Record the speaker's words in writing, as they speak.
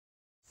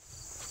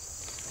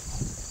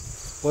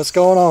What's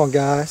going on,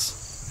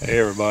 guys? Hey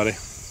everybody.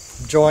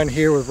 I'm joined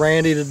here with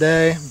Randy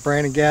today,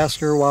 Brandon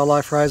Gasker,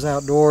 Wildlife Rising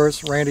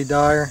Outdoors, Randy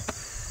Dyer.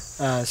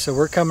 So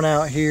we're coming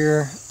out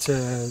here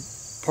to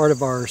part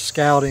of our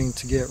scouting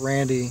to get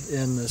Randy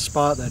in the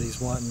spot that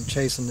he's wanting,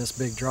 chasing this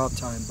big drop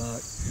tine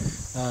buck.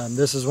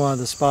 This is one of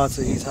the spots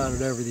that he's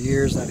hunted over the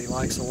years that he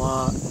likes a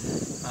lot.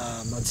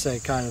 I'd say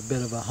kind of a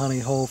bit of a honey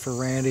hole for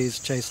Randy. He's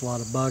chased a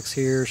lot of bucks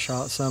here,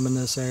 shot some in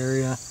this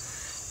area.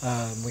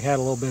 We had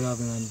a little bit of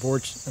an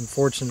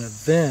unfortunate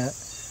event.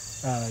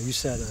 You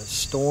said a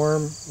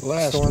storm?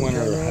 Last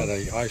winter I had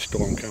a ice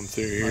storm come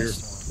through here,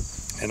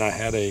 and I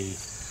had a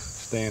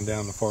stand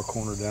down the far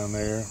corner down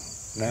there.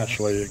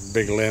 Naturally, a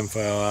big limb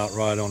fell out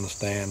right on the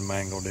stand,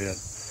 mangled it.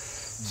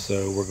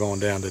 So we're going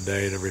down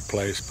today to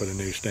replace, put a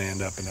new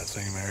stand up in that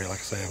same area.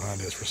 Like I say, I've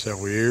hunted this for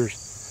several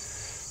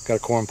years. Got a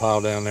corn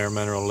pile down there,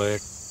 Mineral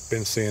Lick.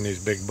 Been seeing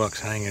these big bucks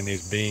hanging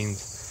these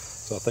beans.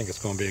 So I think it's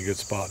going to be a good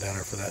spot down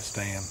there for that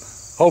stand.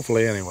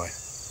 Hopefully, anyway.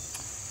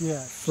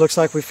 Yeah, looks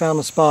like we found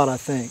the spot, I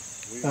think.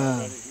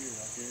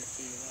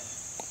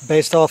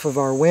 Based off of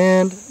our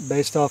wind,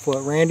 based off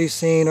what Randy's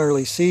seen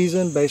early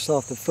season, based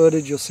off the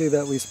footage you'll see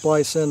that we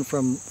splice in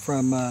from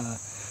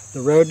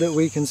the road that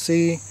we can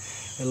see,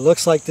 it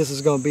looks like this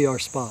is going to be our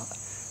spot.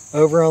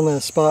 Over on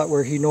the spot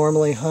where he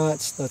normally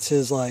hunts, that's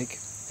his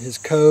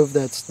cove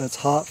that's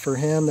hot for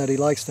him that he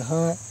likes to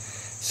hunt.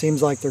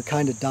 Seems like they're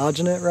kind of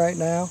dodging it right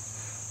now.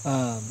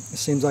 It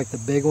seems like the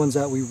big ones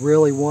that we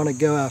really want to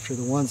go after,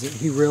 the ones that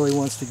he really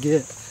wants to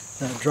get,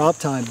 that drop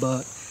tine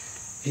buck,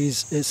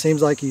 it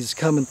seems like he's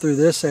coming through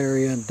this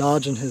area and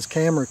dodging his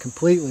camera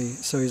completely,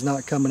 so he's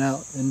not coming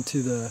out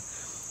into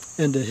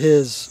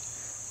his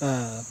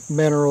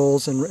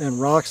minerals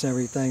and rocks and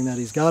everything that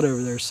he's got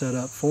over there set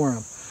up for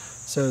him.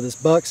 So this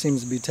buck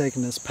seems to be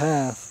taking this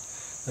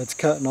path that's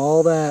cutting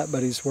all that,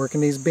 but he's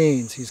working these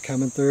beans. He's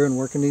coming through and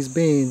working these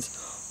beans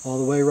all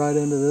the way right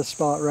into this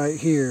spot right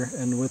here,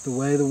 and with the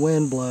way the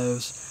wind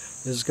blows,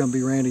 this is going to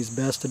be Randy's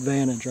best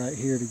advantage right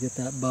here to get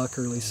that buck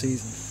early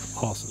season.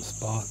 Awesome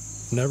spot.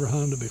 Never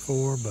hunted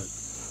before, but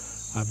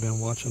I've been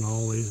watching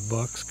all these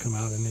bucks come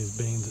out in these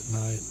beans at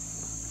night.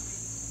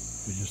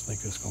 We just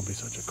think it's going to be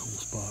such a cool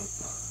spot.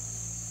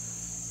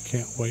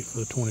 Can't wait for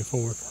the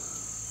 24th.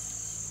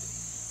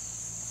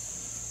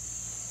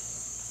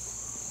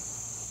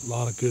 A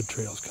lot of good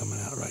trails coming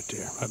out right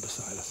there, right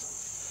beside us.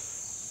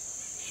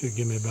 Should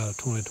give me about a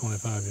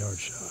 20-25 yard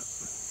shot.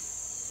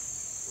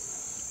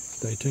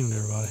 Stay tuned,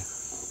 everybody.